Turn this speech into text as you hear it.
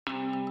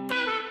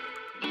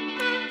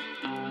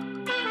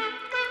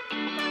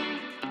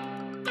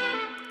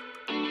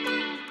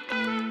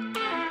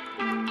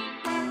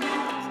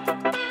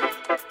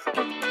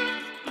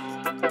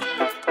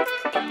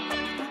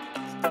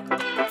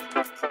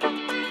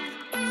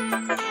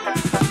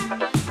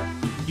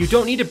You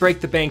don't need to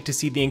break the bank to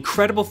see the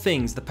incredible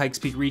things the Pikes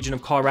Peak region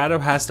of Colorado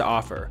has to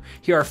offer.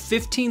 Here are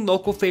 15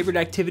 local favorite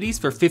activities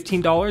for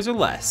 $15 or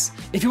less.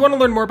 If you want to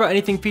learn more about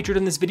anything featured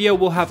in this video,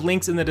 we'll have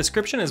links in the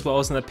description as well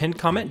as in the pinned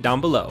comment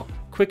down below.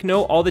 Quick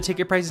note, all the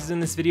ticket prices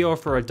in this video are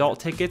for adult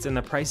tickets and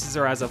the prices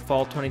are as of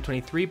fall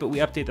 2023, but we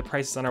update the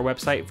prices on our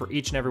website for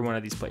each and every one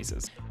of these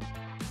places.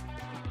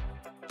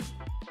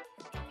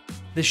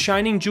 The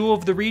shining jewel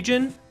of the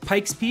region,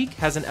 Pikes Peak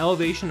has an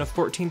elevation of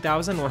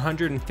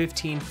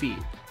 14,115 feet.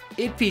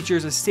 It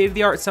features a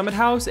state-of-the-art summit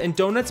house and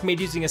donuts made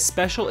using a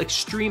special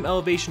extreme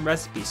elevation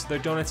recipe, so they're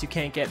donuts you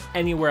can't get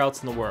anywhere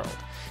else in the world.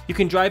 You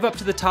can drive up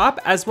to the top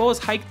as well as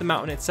hike the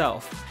mountain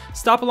itself.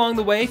 Stop along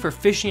the way for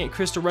fishing at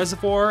Crystal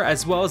Reservoir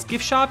as well as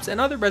gift shops and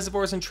other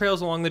reservoirs and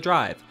trails along the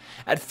drive.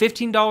 At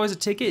 $15 a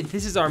ticket,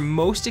 this is our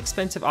most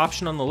expensive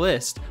option on the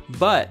list,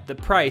 but the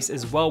price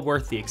is well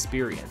worth the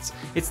experience.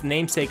 It's the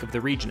namesake of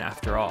the region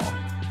after all.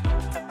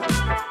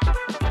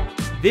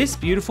 This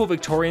beautiful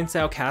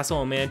Victorian-style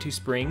castle in Manitou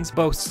Springs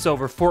boasts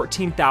over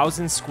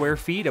 14,000 square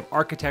feet of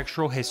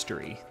architectural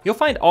history. You'll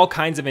find all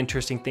kinds of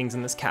interesting things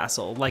in this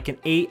castle, like an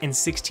 8 and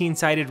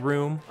 16-sided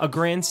room, a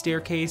grand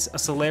staircase, a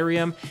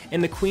solarium,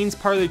 and the Queen's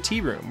Parlor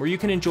tea room, where you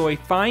can enjoy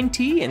fine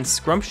tea and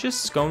scrumptious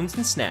scones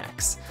and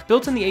snacks.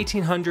 Built in the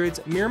 1800s,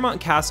 Miramont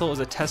Castle is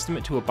a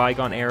testament to a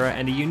bygone era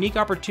and a unique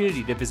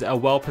opportunity to visit a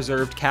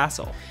well-preserved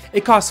castle.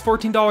 It costs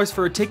 $14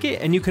 for a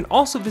ticket, and you can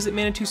also visit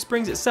Manitou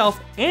Springs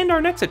itself and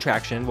our next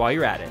attraction while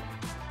you're at it.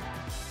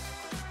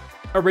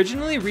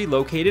 Originally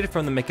relocated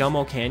from the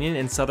McElmo Canyon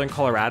in southern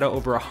Colorado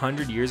over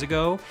 100 years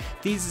ago,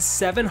 these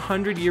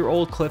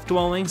 700-year-old cliff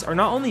dwellings are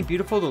not only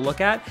beautiful to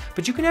look at,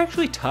 but you can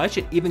actually touch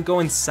and even go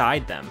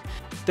inside them.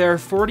 There are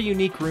 40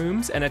 unique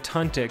rooms and a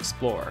ton to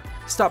explore.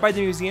 Stop by the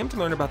museum to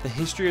learn about the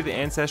history of the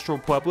ancestral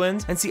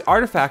Pueblans and see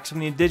artifacts from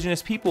the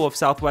indigenous people of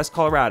southwest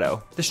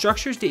Colorado. The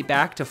structures date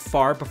back to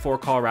far before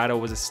Colorado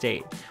was a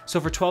state,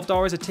 so for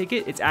 $12 a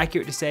ticket, it's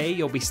accurate to say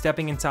you'll be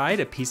stepping inside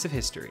a piece of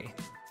history.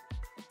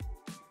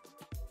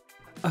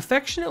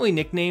 Affectionately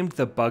nicknamed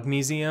the Bug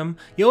Museum,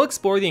 you'll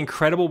explore the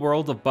incredible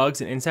world of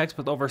bugs and insects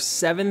with over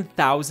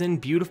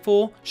 7,000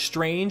 beautiful,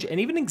 strange, and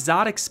even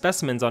exotic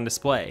specimens on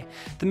display.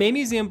 The May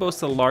Museum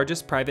boasts the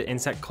largest private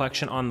insect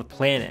collection on the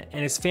planet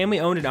and is family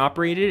owned and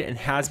operated and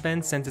has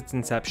been since its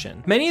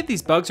inception. Many of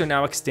these bugs are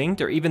now extinct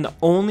or even the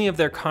only of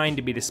their kind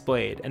to be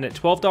displayed, and at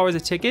 $12 a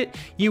ticket,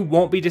 you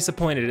won't be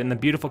disappointed in the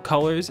beautiful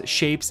colors,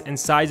 shapes, and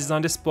sizes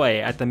on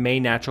display at the May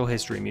Natural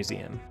History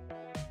Museum.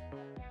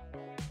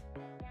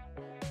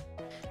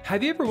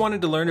 Have you ever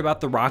wanted to learn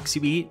about the rocks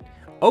you eat?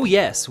 Oh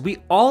yes, we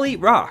all eat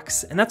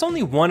rocks, and that's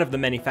only one of the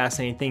many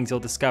fascinating things you'll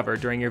discover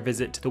during your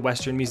visit to the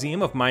Western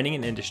Museum of Mining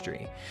and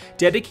Industry.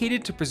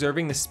 Dedicated to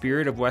preserving the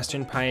spirit of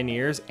Western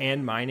pioneers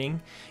and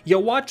mining,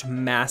 you'll watch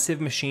massive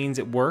machines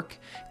at work,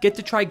 get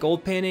to try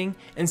gold panning,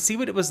 and see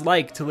what it was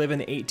like to live in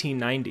the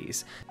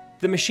 1890s.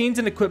 The machines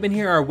and equipment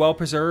here are well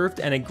preserved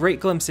and a great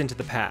glimpse into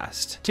the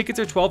past. Tickets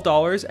are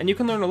 $12 and you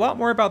can learn a lot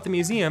more about the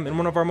museum in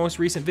one of our most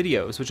recent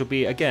videos, which will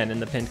be again in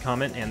the pinned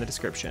comment and the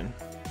description.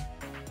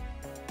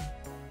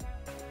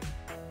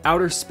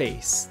 Outer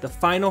space, the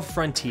final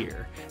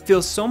frontier,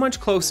 feels so much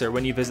closer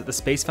when you visit the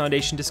Space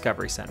Foundation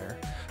Discovery Center.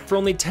 For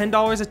only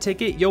 $10 a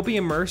ticket, you'll be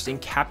immersed in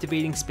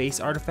captivating space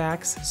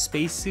artifacts,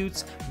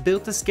 spacesuits,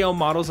 built-to-scale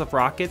models of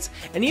rockets,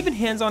 and even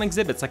hands-on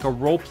exhibits like a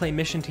role-play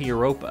mission to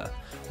Europa.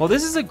 While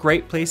this is a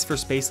great place for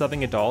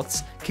space-loving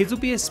adults, kids will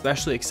be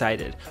especially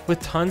excited, with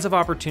tons of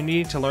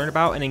opportunity to learn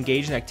about and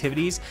engage in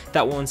activities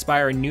that will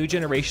inspire a new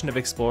generation of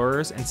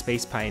explorers and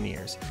space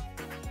pioneers.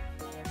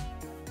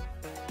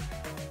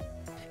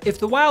 If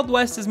the Wild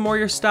West is more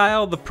your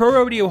style, the Pro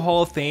Rodeo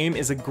Hall of Fame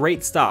is a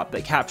great stop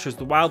that captures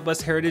the Wild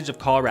West heritage of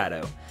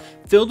Colorado.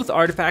 Filled with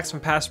artifacts from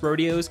past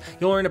rodeos,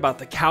 you'll learn about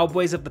the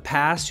cowboys of the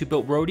past who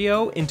built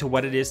rodeo into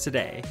what it is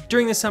today.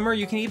 During the summer,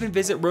 you can even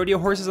visit rodeo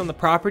horses on the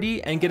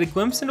property and get a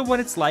glimpse into what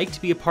it's like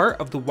to be a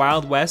part of the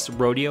Wild West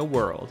rodeo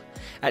world.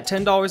 At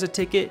 $10 a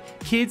ticket,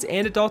 kids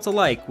and adults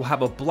alike will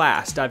have a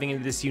blast diving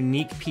into this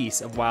unique piece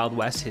of Wild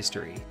West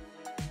history.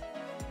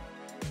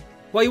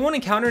 While you won't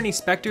encounter any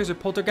specters or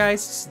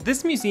poltergeists,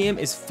 this museum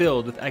is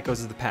filled with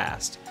echoes of the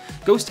past.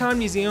 Ghost Town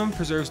Museum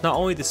preserves not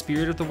only the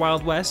spirit of the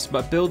Wild West,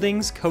 but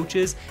buildings,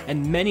 coaches,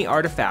 and many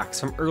artifacts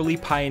from early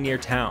pioneer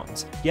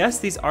towns. Yes,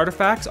 these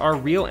artifacts are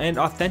real and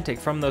authentic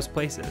from those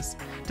places.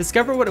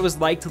 Discover what it was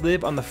like to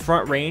live on the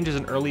Front Range as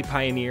an early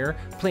pioneer,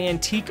 play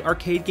antique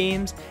arcade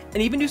games,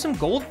 and even do some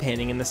gold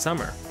panning in the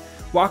summer.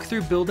 Walk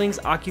through buildings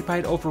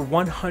occupied over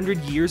 100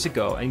 years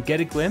ago and get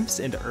a glimpse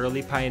into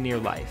early pioneer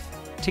life.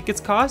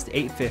 Tickets cost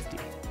 $8.50.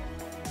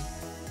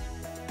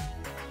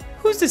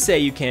 Who's to say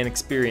you can't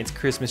experience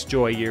Christmas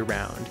joy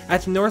year-round?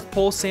 At the North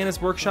Pole Santa's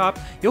Workshop,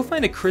 you'll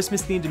find a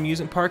Christmas-themed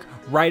amusement park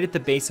right at the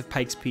base of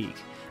Pikes Peak.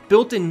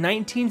 Built in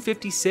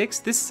 1956,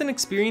 this is an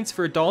experience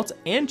for adults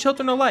and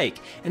children alike,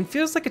 and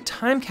feels like a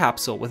time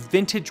capsule with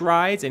vintage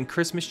rides and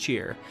Christmas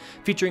cheer.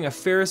 Featuring a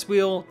Ferris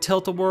wheel,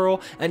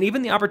 tilt-a-whirl, and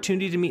even the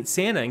opportunity to meet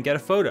Santa and get a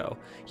photo.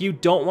 You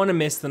don't want to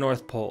miss the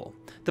North Pole.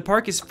 The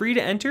park is free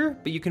to enter,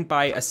 but you can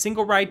buy a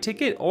single ride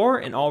ticket or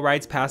an all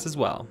rides pass as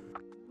well.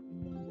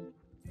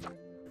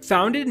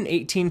 Founded in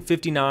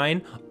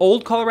 1859,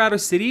 Old Colorado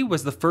City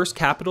was the first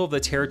capital of the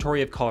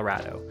territory of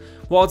Colorado.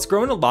 While it's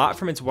grown a lot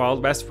from its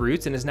Wild West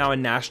roots and is now a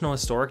National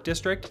Historic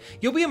District,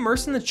 you'll be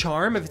immersed in the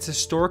charm of its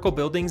historical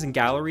buildings and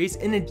galleries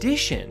in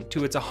addition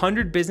to its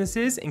 100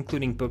 businesses,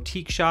 including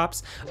boutique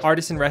shops,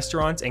 artisan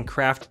restaurants, and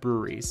craft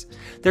breweries.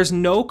 There's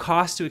no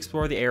cost to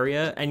explore the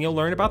area, and you'll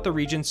learn about the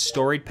region's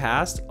storied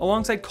past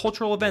alongside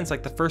cultural events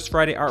like the First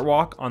Friday Art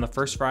Walk on the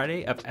first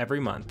Friday of every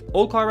month.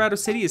 Old Colorado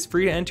City is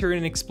free to enter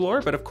and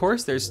explore, but of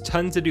course there's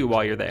tons to do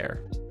while you're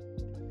there.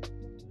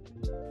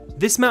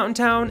 This mountain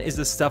town is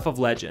the stuff of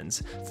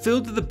legends,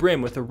 filled to the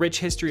brim with a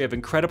rich history of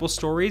incredible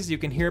stories you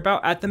can hear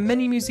about at the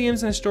many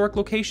museums and historic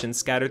locations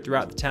scattered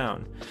throughout the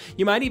town.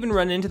 You might even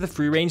run into the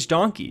free-range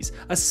donkeys,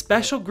 a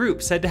special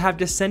group said to have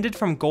descended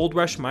from Gold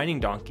Rush mining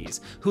donkeys,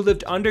 who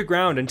lived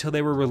underground until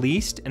they were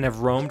released and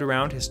have roamed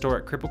around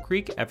historic Cripple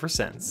Creek ever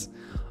since.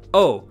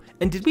 Oh,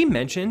 and did we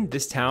mention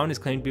this town is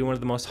claimed to be one of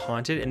the most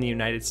haunted in the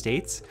United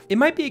States? It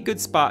might be a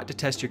good spot to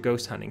test your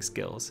ghost hunting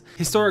skills.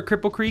 Historic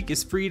Cripple Creek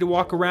is free to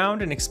walk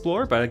around and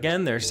explore, but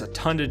again, there's a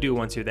ton to do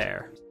once you're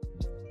there.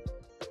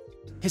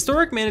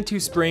 Historic Manitou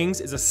Springs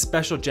is a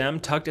special gem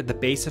tucked at the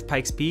base of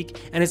Pikes Peak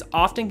and is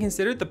often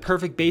considered the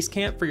perfect base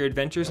camp for your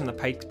adventures in the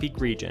Pikes Peak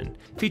region.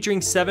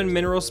 Featuring 7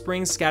 mineral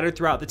springs scattered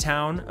throughout the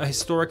town, a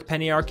historic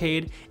penny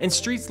arcade, and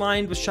streets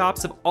lined with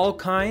shops of all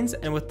kinds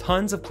and with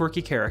tons of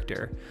quirky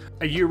character.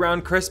 A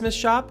year-round Christmas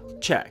shop?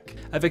 Check.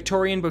 A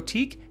Victorian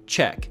boutique?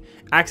 Check.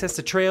 Access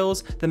to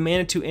trails, the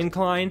Manitou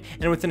Incline,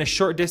 and within a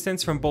short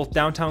distance from both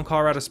downtown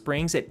Colorado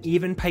Springs and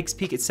even Pikes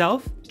Peak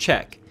itself?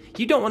 Check.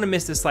 You don't want to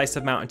miss this slice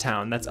of mountain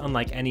town that's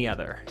unlike any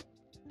other.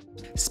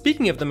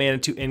 Speaking of the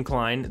Manitou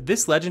Incline,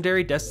 this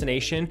legendary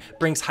destination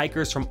brings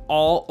hikers from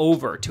all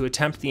over to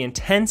attempt the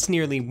intense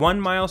nearly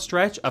 1-mile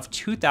stretch of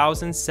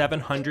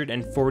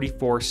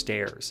 2,744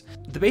 stairs.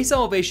 The base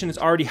elevation is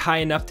already high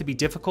enough to be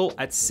difficult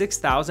at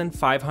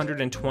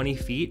 6,520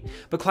 feet,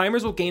 but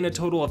climbers will gain a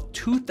total of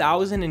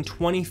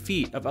 2,020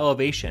 feet of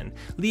elevation,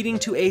 leading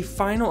to a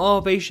final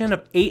elevation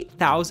of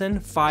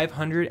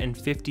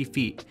 8,550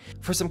 feet.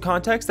 For some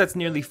context, that's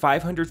nearly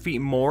 500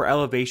 feet more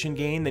elevation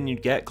gain than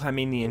you'd get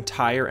climbing the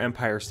entire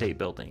Empire State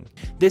Building.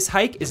 This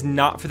hike is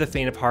not for the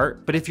faint of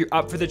heart, but if you're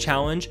up for the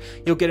challenge,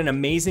 you'll get an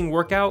amazing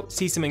workout,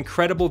 see some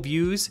incredible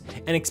views,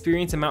 and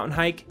experience a mountain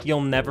hike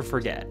you'll never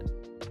forget.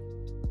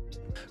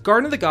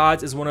 Garden of the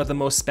Gods is one of the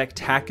most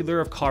spectacular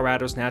of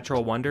Colorado's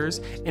natural wonders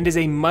and is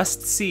a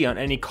must-see on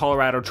any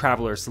Colorado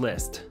traveler's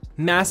list.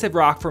 Massive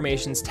rock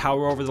formations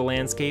tower over the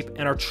landscape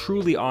and are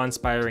truly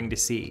awe-inspiring to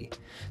see.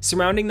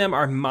 Surrounding them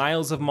are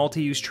miles of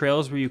multi-use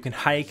trails where you can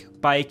hike,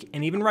 bike,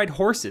 and even ride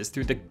horses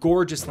through the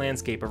gorgeous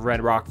landscape of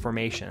red rock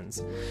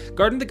formations.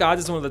 Garden of the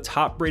Gods is one of the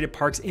top-rated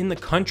parks in the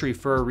country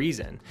for a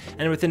reason,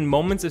 and within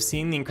moments of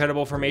seeing the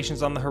incredible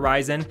formations on the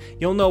horizon,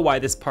 you'll know why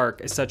this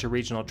park is such a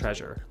regional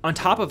treasure. On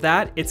top of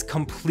that, it's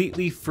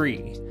completely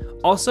free.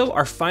 Also,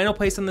 our final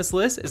place on this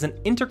list is an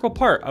integral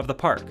part of the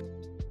park.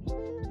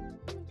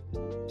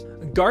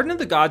 Garden of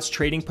the Gods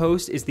Trading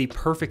Post is the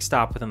perfect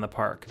stop within the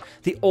park.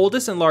 The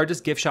oldest and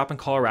largest gift shop in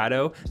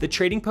Colorado, the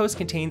Trading Post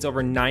contains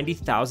over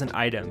 90,000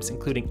 items,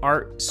 including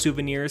art,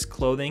 souvenirs,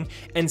 clothing,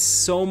 and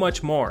so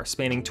much more,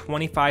 spanning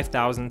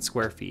 25,000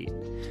 square feet.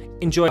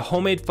 Enjoy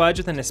homemade fudge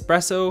with an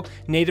espresso,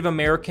 Native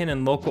American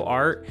and local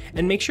art,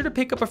 and make sure to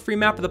pick up a free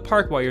map of the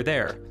park while you're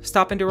there.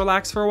 Stop in to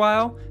relax for a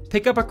while?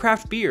 Pick up a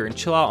craft beer and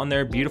chill out on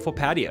their beautiful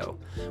patio.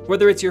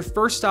 Whether it's your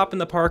first stop in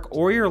the park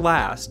or your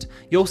last,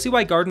 you'll see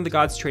why Garden of the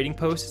Gods Trading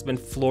Post has been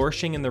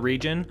flourishing in the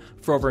region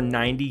for over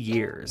 90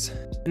 years.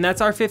 And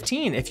that's our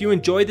 15. If you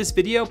enjoyed this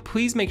video,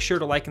 please make sure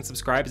to like and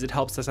subscribe as it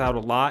helps us out a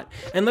lot.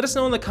 And let us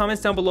know in the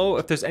comments down below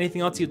if there's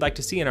anything else you'd like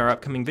to see in our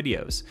upcoming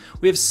videos.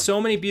 We have so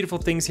many beautiful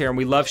things here and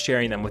we love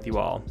sharing them with you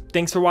all.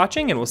 Thanks for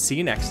watching and we'll see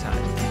you next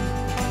time.